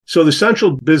So the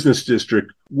central business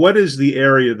district, what is the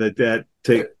area that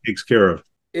takes care of?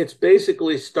 It's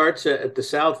basically starts at the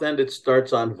south end, it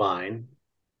starts on Vine.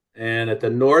 And at the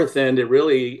north end, it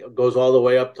really goes all the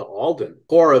way up to Alden.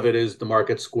 Core of it is the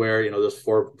Market Square, those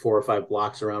four or five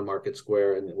blocks around Market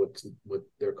Square and what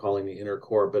they're calling the inner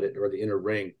core, or the inner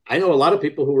ring. I know a lot of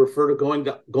people who refer to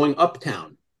going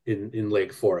uptown in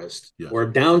Lake Forest Yes. or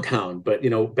downtown. But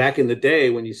back in the day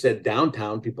when you said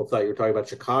downtown, people thought you were talking about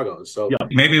Chicago. So Yeah.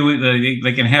 Maybe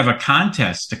they can have a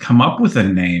contest to come up with a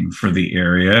name for the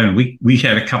area. And we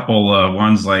had a couple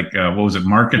ones like, what was it,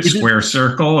 Market Square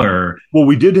Circle or. Well,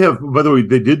 we did have, by the way,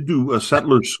 they did do a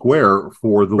Settlers Square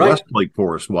for the Right. West Lake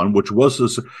Forest one, which was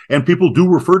this, and people do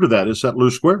refer to that as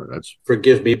Settlers Square. That's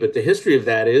forgive me, but the history of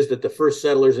that is that the first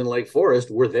settlers in Lake Forest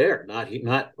were there,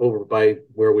 not over by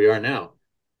where we are now.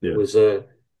 Yeah. It was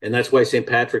and that's why St.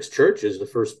 Patrick's Church is the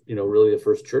first, really the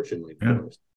first church in Lake Forest.